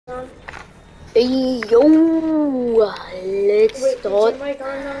Hey, yo, let's Wait, start. is your mic on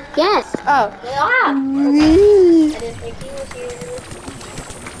now? Yes. Oh. Ah! Okay. I didn't think he was here.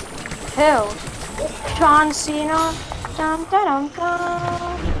 Who? John Cena? Dum, da, dum,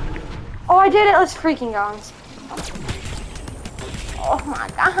 dum. Oh, I did it. Let's freaking go. Oh my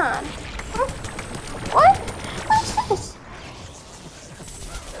god. What? What's this?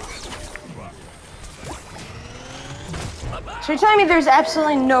 So you're telling me there's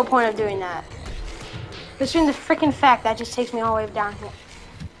absolutely no point of doing that? Between the freaking fact that just takes me all the way down here.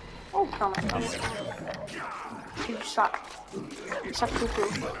 Oh, kill myself. You suck. You suck poo poo.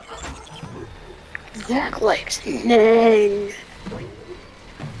 Zach likes name.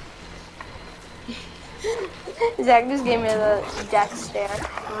 Zach just gave me the death stare.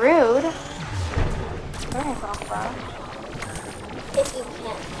 Rude. Where am I from, bro? If you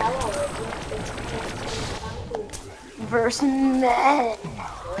can't tell already, it's can't tell. Verse men.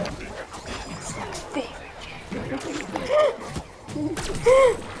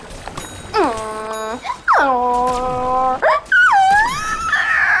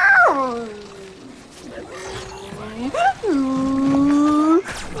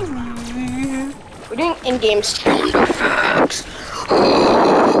 We're doing in-game sound effects.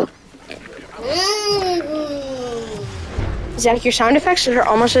 Zach, your sound effects are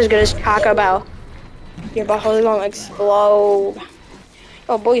almost as good as Taco Bell. Your butthole is gonna explode.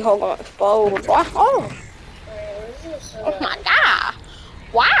 Oh, boy, hole gonna explode. Oh, oh my god.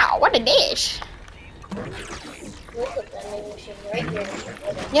 Wow, what a dish.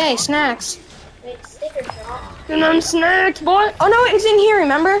 Yay, snacks. Wait, sticker shop. And I'm snacks, boy. Oh no, it's in here,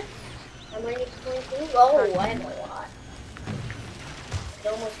 remember? I'm ready to go through. Oh, I have a lot. It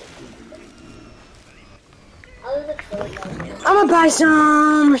almost. How does the code go? I'm gonna buy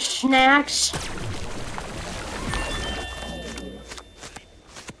some snacks.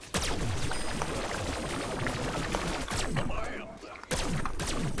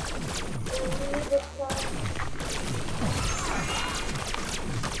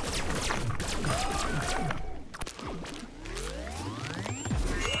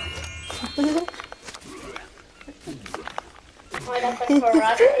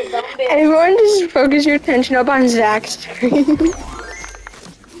 Everyone just focus your attention up on Zach's screen.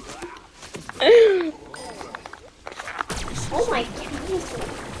 Oh my goodness.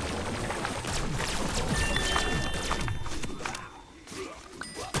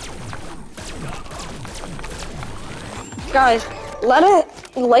 Guys,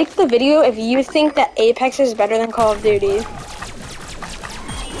 like the video if you think that Apex is better than Call of Duty. And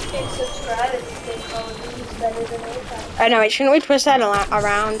subscribe if you think Call of Duty is better than Apex. I know, wait, shouldn't we twist that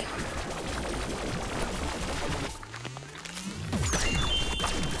around?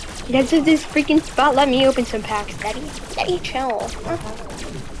 That's this freaking spot. Let me open some packs, Daddy. Daddy, chill.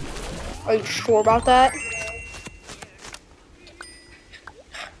 Are you sure about that?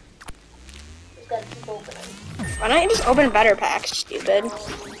 Just gotta keep opening. Why don't you just open better packs, stupid?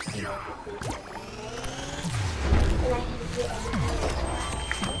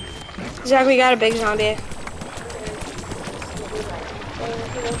 Zach, we got a big zombie.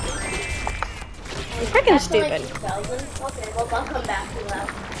 You're freaking stupid. Okay, well, I'll come back to that.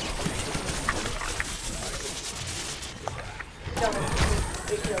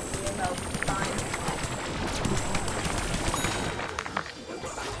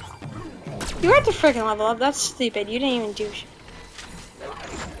 You had to freaking level up. That's stupid. You didn't even do shit.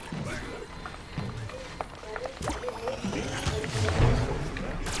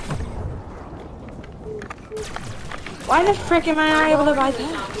 Why the frick am I not able to buy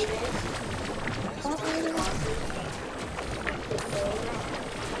that?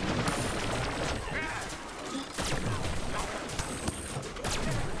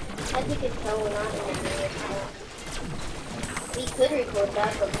 As you can tell, we're not in a video account. We could record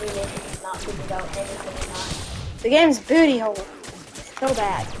that, but we did not figure out anything about it. The game's booty hole. So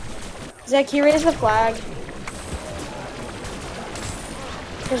bad. Zach, you raise the flag.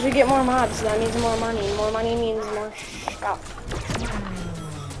 Because we get more mobs, that means more money. More money means more stuff.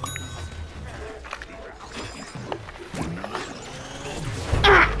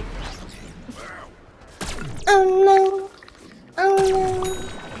 Ah! Oh no. Oh no.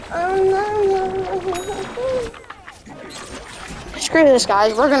 Oh no. Screw this,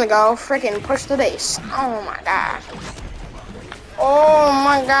 guys. We're gonna go freaking push the base. Oh my god. Oh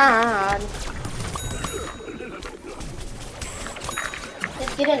my god.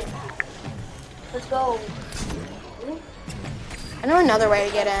 Let's get in. Let's go. I know another way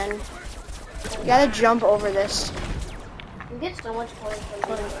to get in. You gotta jump over this. You get so much points from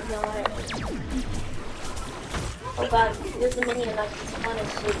doing it. Oh god, there's a minion that can spawn his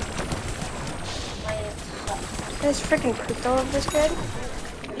suit. There's freaking pooped all over this kid.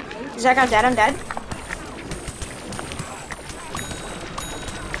 Zach, I'm dead, I'm dead.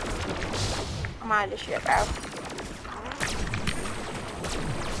 I'm out of this shit, bro.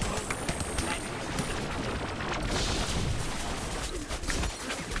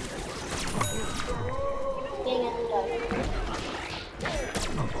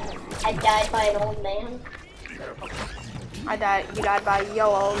 I died by an old man. You died by yo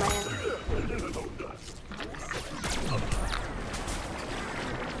old man.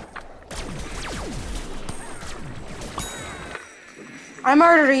 I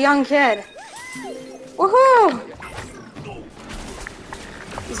murdered a young kid. Woohoo!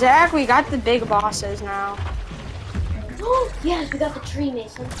 Zach, we got the big bosses now. Oh, yes, we got the tree,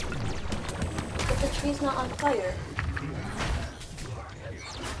 Mason. But the tree's not on fire.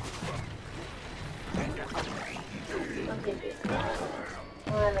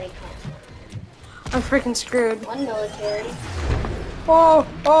 I'm freaking screwed. One military. Oh,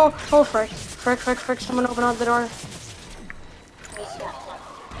 oh, oh, frick. Frick, frick, frick. Someone open up the door.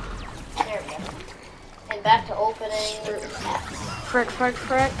 There we go. And back to opening. Frick, frick,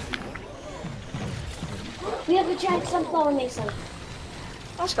 frick. We have a giant sunflower, Mason.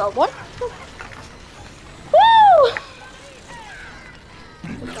 Let's go, boy. Woo!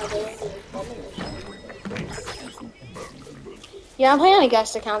 Yeah, I'm playing on a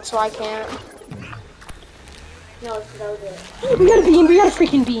guest account, so I can't. No, it's because I was We got a beam, we got a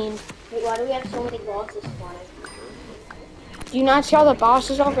freaking beam. Wait, why do we have so many bosses spawning? Do you not see all the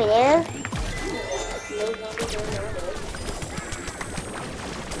bosses over there? No zombies or no.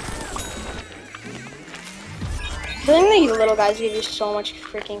 I think these little guys give you so much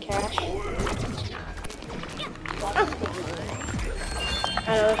freaking cash.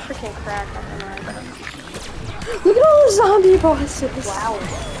 I know, they're freaking crack. Look at all the zombie bosses. Wow.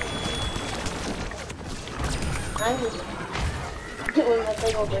 I'm just doing my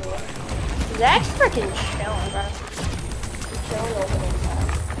big old video. Zach's freaking chilling, bro. Chilling opening.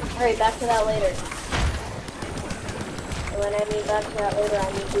 Alright, back to that later. And when I mean back to that later, I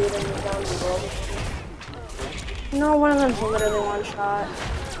mean do it in the zombie world. No, one of them's literally one shot.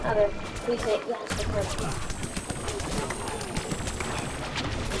 Okay, please say yes, of course.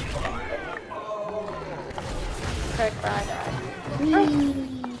 Frick, I died.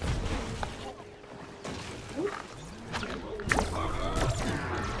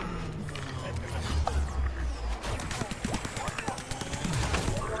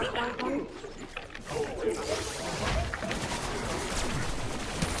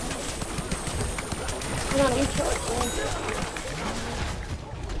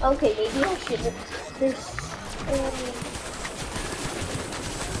 Okay, maybe I should. There's.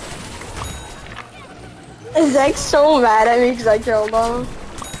 Zach's so mad at me because I killed him.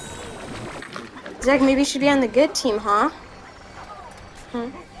 Zach, maybe you should be on the good team, huh?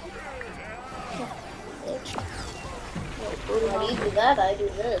 When you do that, I do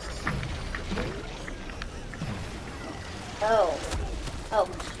this. Oh. Oh,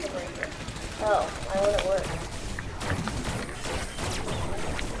 oh, why would it work?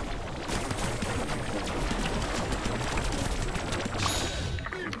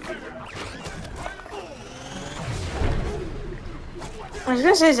 I was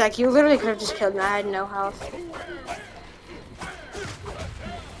gonna say, Zach, you literally could have just killed me. I had no health.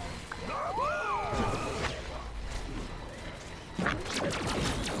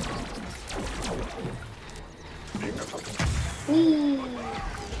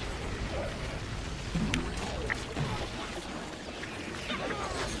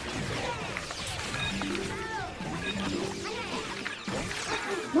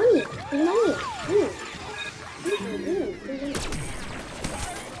 Money! Money!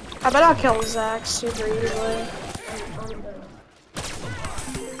 I bet I'll kill Zach super easily.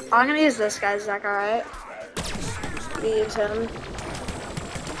 I'm gonna use this guy, Zach, alright? Use him.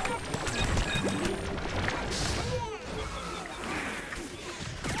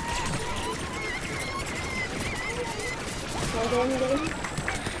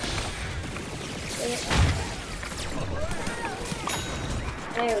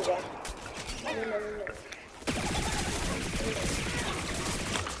 There we go.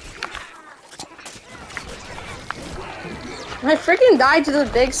 I freaking died to the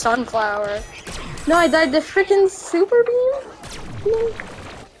big sunflower. No, I died to freaking super beam.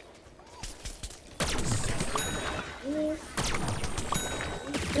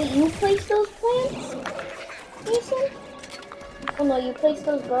 Wait, you placed those plants, Mason? Oh no, you placed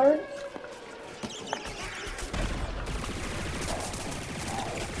those guards?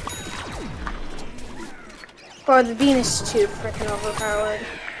 Bro, the bean is too freaking overpowered.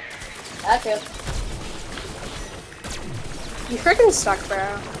 That's it. You freaking suck,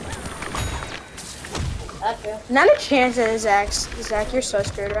 bro. That's it. Not a chance at Zach. Zach, you're so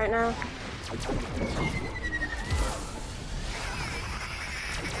screwed right now.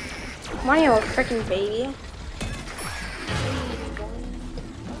 Why are you a freaking baby?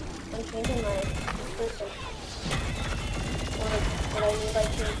 I'm changing my person. What I need,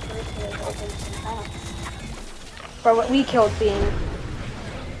 like, change person and open some packs. Bro, what we killed Bean.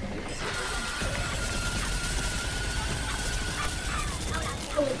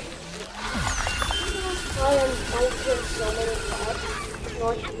 I killed so many packs.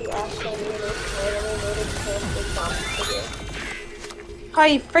 Nor should you ask so many randomly loaded big bombs to do. Oh,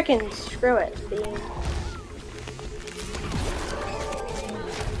 you freaking screw it, Bean.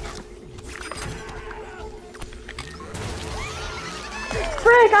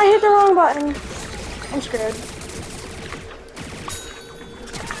 Frick, I hit the wrong button. I'm screwed.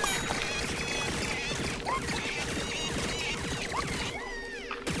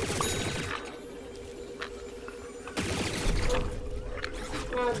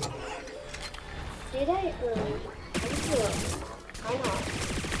 Did I, I know.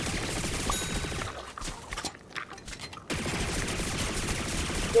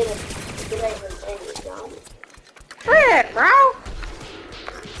 Did I even say it down? Frick, bro.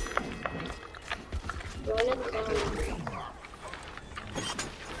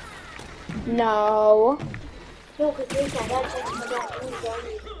 No. No, because there's that. That's like that one down.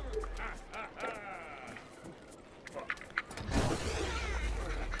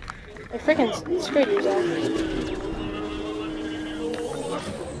 I freaking screwed you, Zach.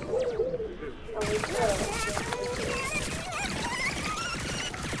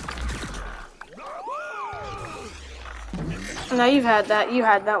 No, you've had that. You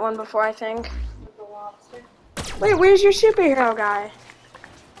had that one before, I think. The lobster. Wait, where's your superhero guy?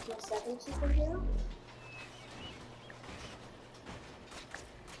 My second superhero?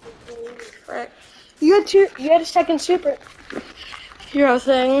 Frick. You had a second superhero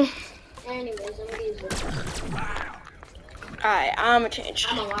thing. Anyways, I'm gonna use this. Alright, I'm gonna change.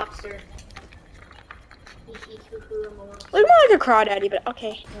 I'm a lobster. I'm a lobster. Look more like a crawdaddy, but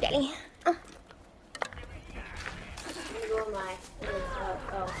okay, daddy. I'm gonna go with my,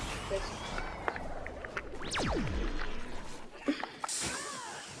 this.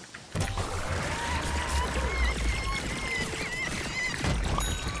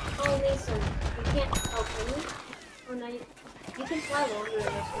 Oh, Mason, you can't, can you? Oh, no, you can fly longer in this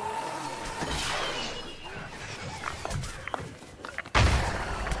one.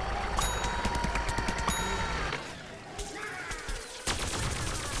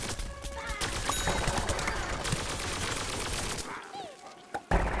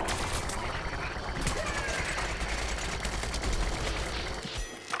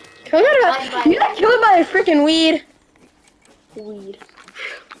 You got killed by a freaking weed. Weed.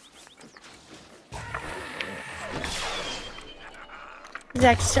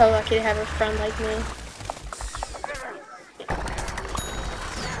 Zach's so lucky to have a friend like me.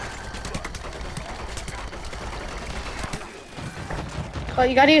 Well,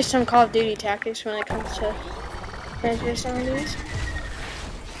 you gotta use some Call of Duty tactics when it comes to transfer sounds.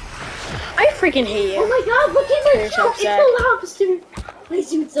 I freaking hate you. Oh my god, look at my Yourself, shot! It's a lobster!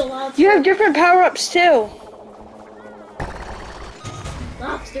 Please, it's a lobster. You have different power-ups too.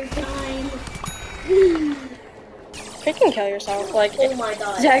 Lobster time! Freaking kill yourself. Like, Oh my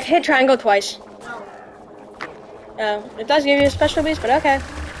god. Zach, hit triangle twice. No. It does give you a special boost, but okay.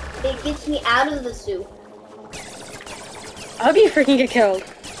 It gets me out of the soup. I hope you freaking get killed.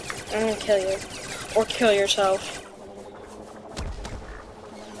 I'm gonna kill you. Or kill yourself.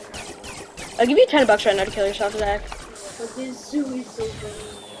 I'll give you $10 right now to kill yourself, Zach. But this suit is so funny.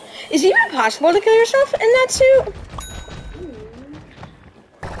 Is it even possible to kill yourself in that suit?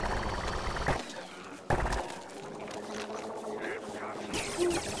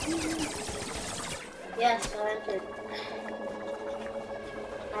 Yes, I entered.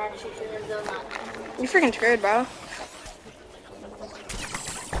 I actually should have done that. You're freaking screwed, bro.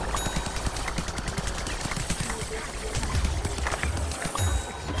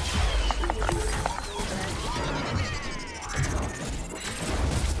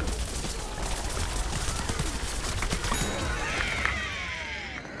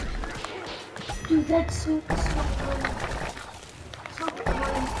 Dude, that's so fun. So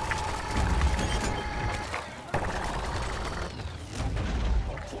fun.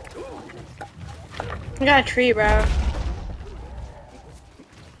 You got a tree, bro.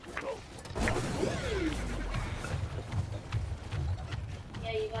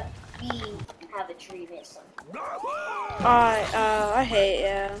 Yeah, you got me have a tree, Mason. I hate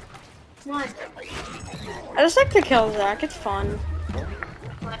you. Come on. I just like to kill Zach. It's fun. Well,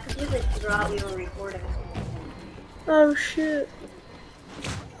 I completely forgot we were recording. Oh shoot.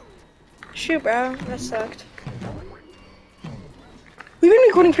 Shoot, bro. That sucked. We've been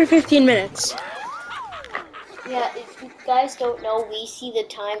recording for 15 minutes. Yeah, if you guys don't know, we see the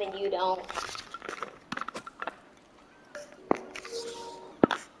time and you don't.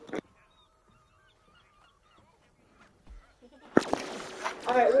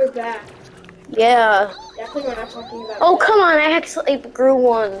 Alright, we're back. Yeah. Definitely we're not talking about Oh, come on, I accidentally grew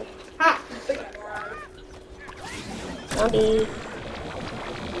one. Ha! Zombie.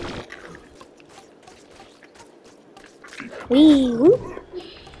 Wee whoop.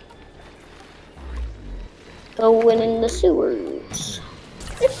 Going in the sewers.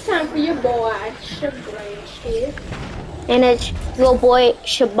 It's time for your boy, Shabransky. And it's your boy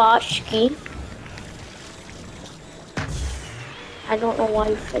Shabashki. I don't know why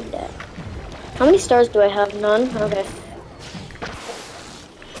you said that. How many stars do I have? None? Okay.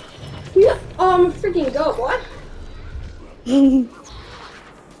 Yeah, freaking go, boy.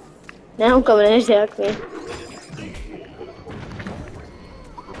 Now I'm coming to attack me.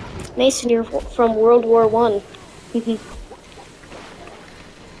 Mason, you're from World War One. I'm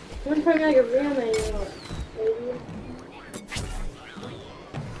gonna put me like a real man.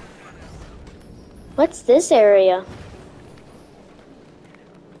 What's this area?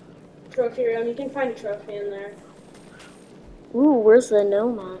 Trophy room. You can find a trophy in there. Ooh, where's the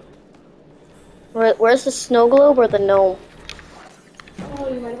gnome at? Where's the snow globe or the gnome? Oh,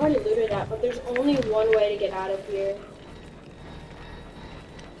 you might have already looted that, but there's only one way to get out of here.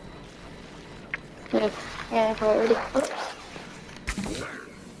 Yeah, I've already. Oh.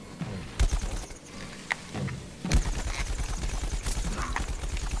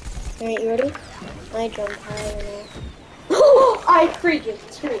 Alright, you ready? I jump high now. I freaking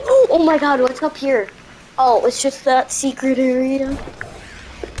too. Oh my god, what's up here? Oh, it's just that secret area.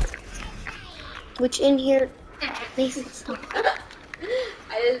 Which in here, Mason, stop.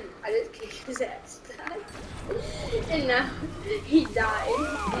 I just kicked his ass. And now he died.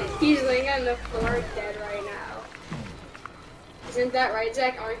 He's laying on the floor dead right now. Isn't that right,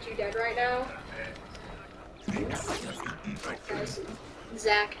 Zach? Aren't you dead right now? Guys,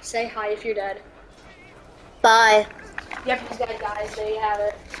 Zach, say hi if you're dead. Bye. Yep, he's dead, guys. There you have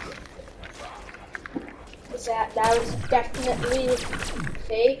it. That was definitely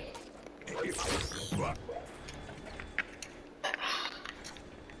fake.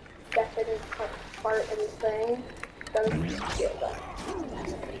 Definite part of the thing. Doesn't feel that.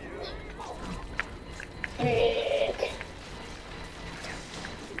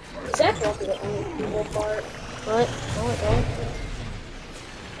 Zach won't be the only people part. What? Oh,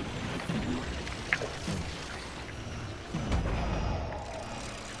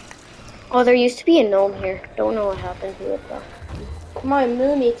 oh, there used to be a gnome here. Don't know what happened to it though. My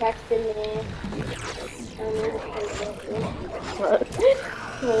Moomy texted me. What?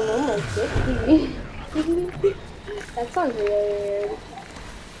 That sounds really weird.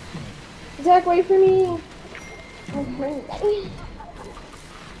 Zach, wait for me.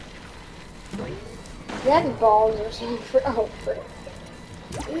 Zach's balls are so frick.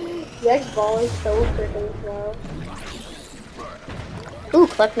 Zach's ball is so freaking slow. Ooh,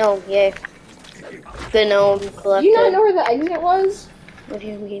 collect gnome, yay. Good gnome collected. Do you not know where the exit was? What do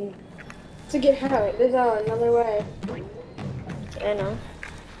you mean? To get out, there's another way. I know.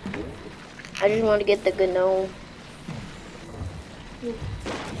 I just want to get the good gnome.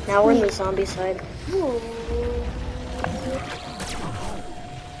 Now we're in the zombie side. You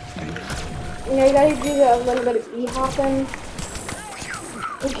know, you gotta do a little bit of e-hopping.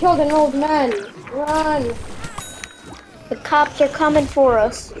 We killed an old man. Run! The cops are coming for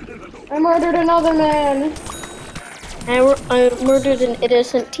us. I murdered another man. I murdered an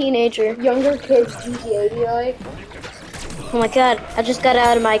innocent teenager. Younger kids GTA, do you like? Oh my god, I just got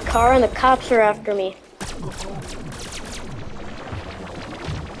out of my car and the cops are after me.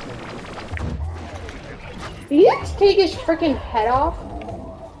 Did you just take his freaking head off?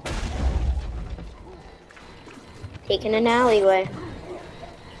 Taking an alleyway.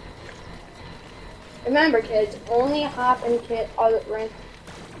 Remember, kids, only hop and kit other rank.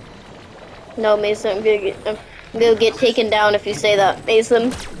 No, Mason, I'm gonna get taken down if you say that.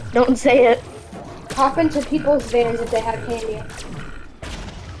 Mason, don't say it. Hop into people's vans if they have candy.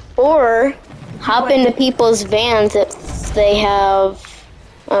 Or hop into people's vans if they have.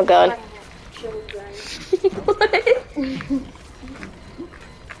 Oh god.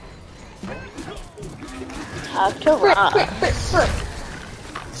 Talk to Rob.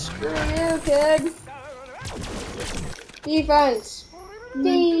 Screw you, kid. Defense.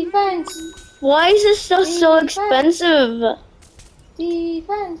 Defense. Why is this stuff so expensive?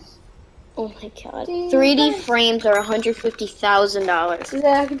 Defense. Oh my god. 3D frames are $150,000.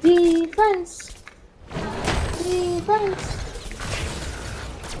 Zach, defense. Defense.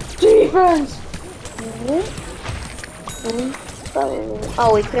 Defense.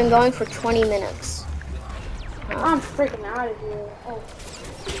 Oh, we've been going for 20 minutes. I'm freaking out of here. Oh,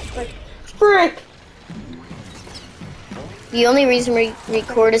 frick. The only reason we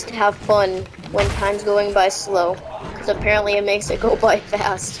record is to have fun when time's going by slow. Because apparently it makes it go by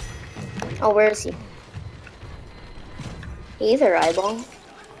fast. Oh, where is he? Hey there, eyeball.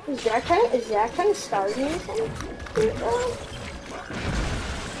 Is Zach kind of starting anything?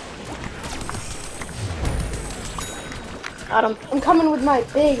 Got him. I'm coming with my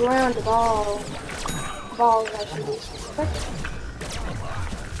big round balls. I should use.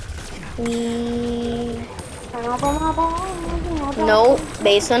 No,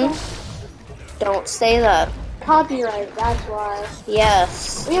 Mason. Don't say that. Copyright, that's why.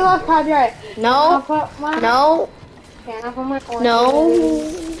 Yes. We love copyright. No. No. Can I put my oranges? No.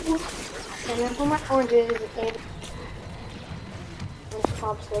 Can I put my oranges and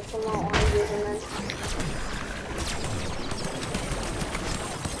chopsticks and my oranges and then...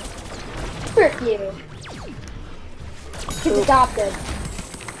 Frick you. Kid's adopted.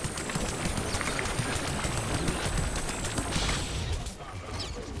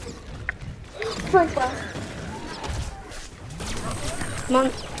 Come on.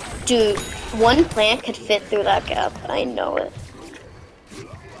 Dude, one plant could fit through that gap. I know it.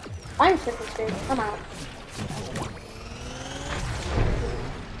 I'm freaking scared. Come out.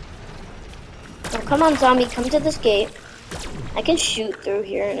 Oh, come on, zombie. Come to this gate. I can shoot through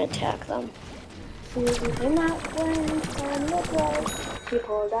here and attack them. He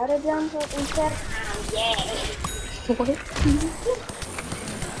pulled out a jump up and said, What?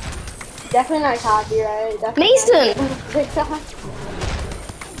 definitely not copyright. Definitely Mason! TikTok.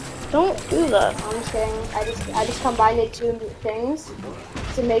 Don't do that. I'm just kidding. I just combined the two things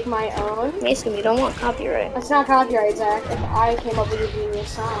to make my own. Mason, we don't want copyright. It's not copyright, Zach. If I came up with a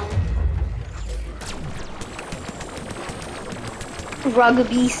genius song.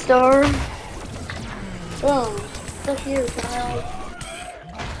 Rugby star. Boom. Look you, child.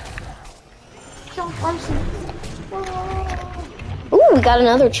 Jump, Armson. Ooh, we got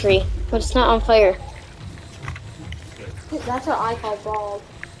another tree, but it's not on fire. That's what I call bald.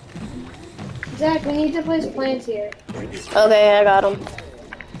 Zach, we need to place plants here. Okay, I got them.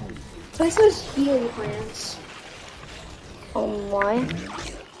 Place those healing plants. Oh my.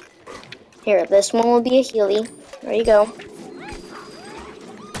 Here, this one will be a Healy. There you go.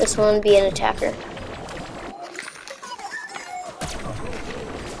 This one will be an attacker.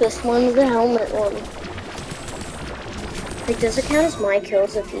 This one's the helmet one. Like, does it count as my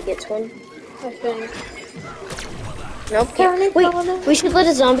kills if he gets one? I think. Nope. Can't. Wait, we should let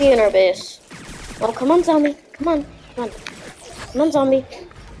a zombie in our base. Oh, come on, zombie. Come on. Come on. Come on, zombie.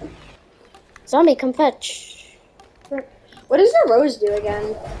 Zombie, come fetch. What does the rose do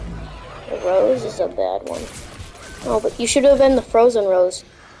again? The rose is a bad one. Oh, but you should have been the frozen rose.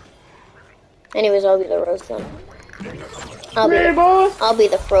 Anyways, I'll be the rose then. I'll be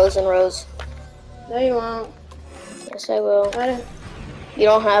the frozen rose. No, you won't. Yes, I will. What? You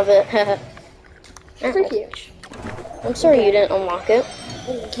don't have it. Thank you. I'm sorry you didn't unlock it.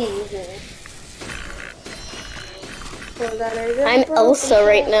 Okay. I'm Elsa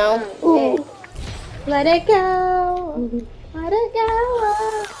right now. Ooh. Let it go. Let it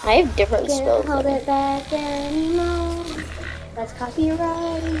go. I have different spells. Can't hold it back anymore. That's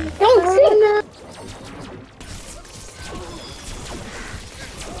copyright. Don't sing. No.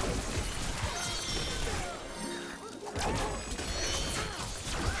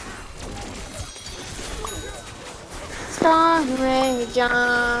 Sorry,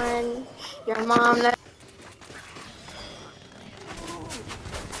 John. Your mom left.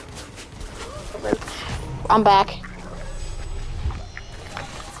 I'm back.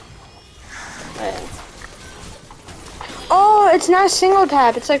 Oh, it's not a single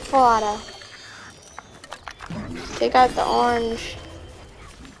tap. It's like full auto. Take out the orange.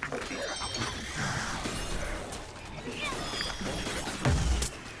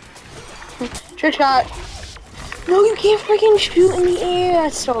 Trick shot. No, you can't freaking shoot in the air.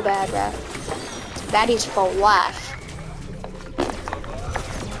 That's so bad, bro. That is for life.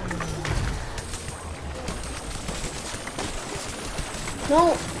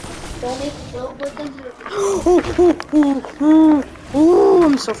 No, don't make it go with them. Ooh,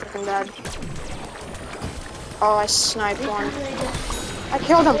 I'm so freaking bad. Oh, I sniped one. I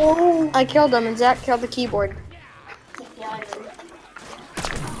killed him. I killed him, and Zach killed the keyboard.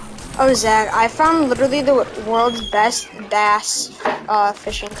 Oh, Zach, I found literally the world's best bass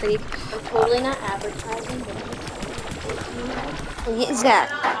fishing creek. I'm totally not advertising, but Yeah, Zach.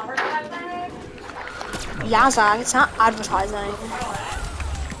 Yeah, Zach, it's not advertising.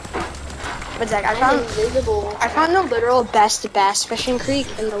 But Zach, I found the literal best bass fishing creek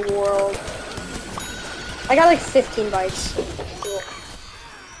in the world. I got like 15 bites.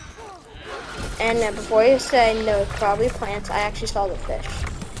 And before you say no, it's probably plants, I actually saw the fish.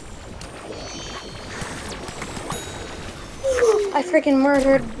 I freaking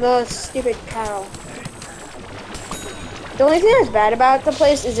murdered the stupid cow. The only thing that's bad about the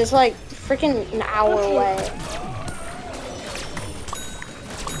place is it's like freaking an hour away.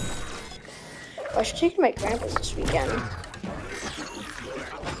 I should take my grandpa's this weekend.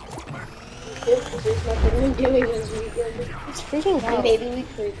 there's nothing I'm doing this weekend. It's freaking cold. Maybe we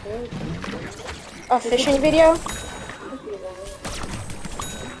could go. A fishing video?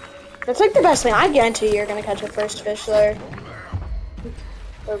 That's like the best thing. I guarantee you're gonna catch your first fish there.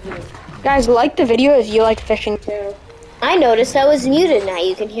 Okay. Guys, like the video if you like fishing too. I noticed I was muted now.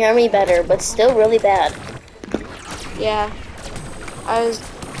 You can hear me better, but still really bad. Yeah. I was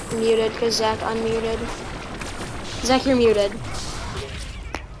muted because Zach unmuted. Zach, you're muted.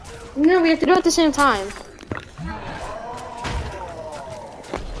 No, we have to do it at the same time.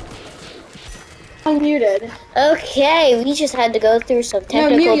 Unmuted. Okay, we just had to go through some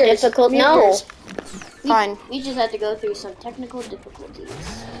technical difficulties. No, Fine. we just had to go through some technical difficulties.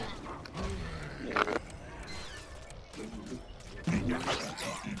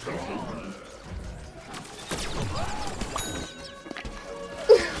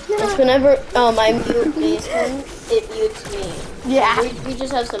 It's whenever I mute Mason, it mutes me. Yeah. We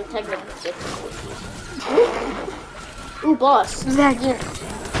just have some technical difficulties. Ooh, boss. Zach, you're...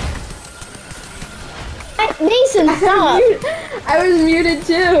 Mason, stop! I was muted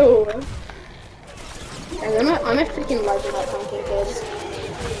too. And I'm a freaking legend at Pumpkin Kids.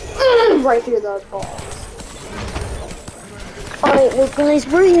 Right through those balls. Alright, well guys,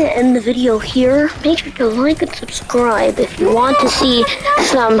 we're gonna end the video here. Make sure to like and subscribe if you want to see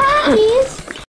some...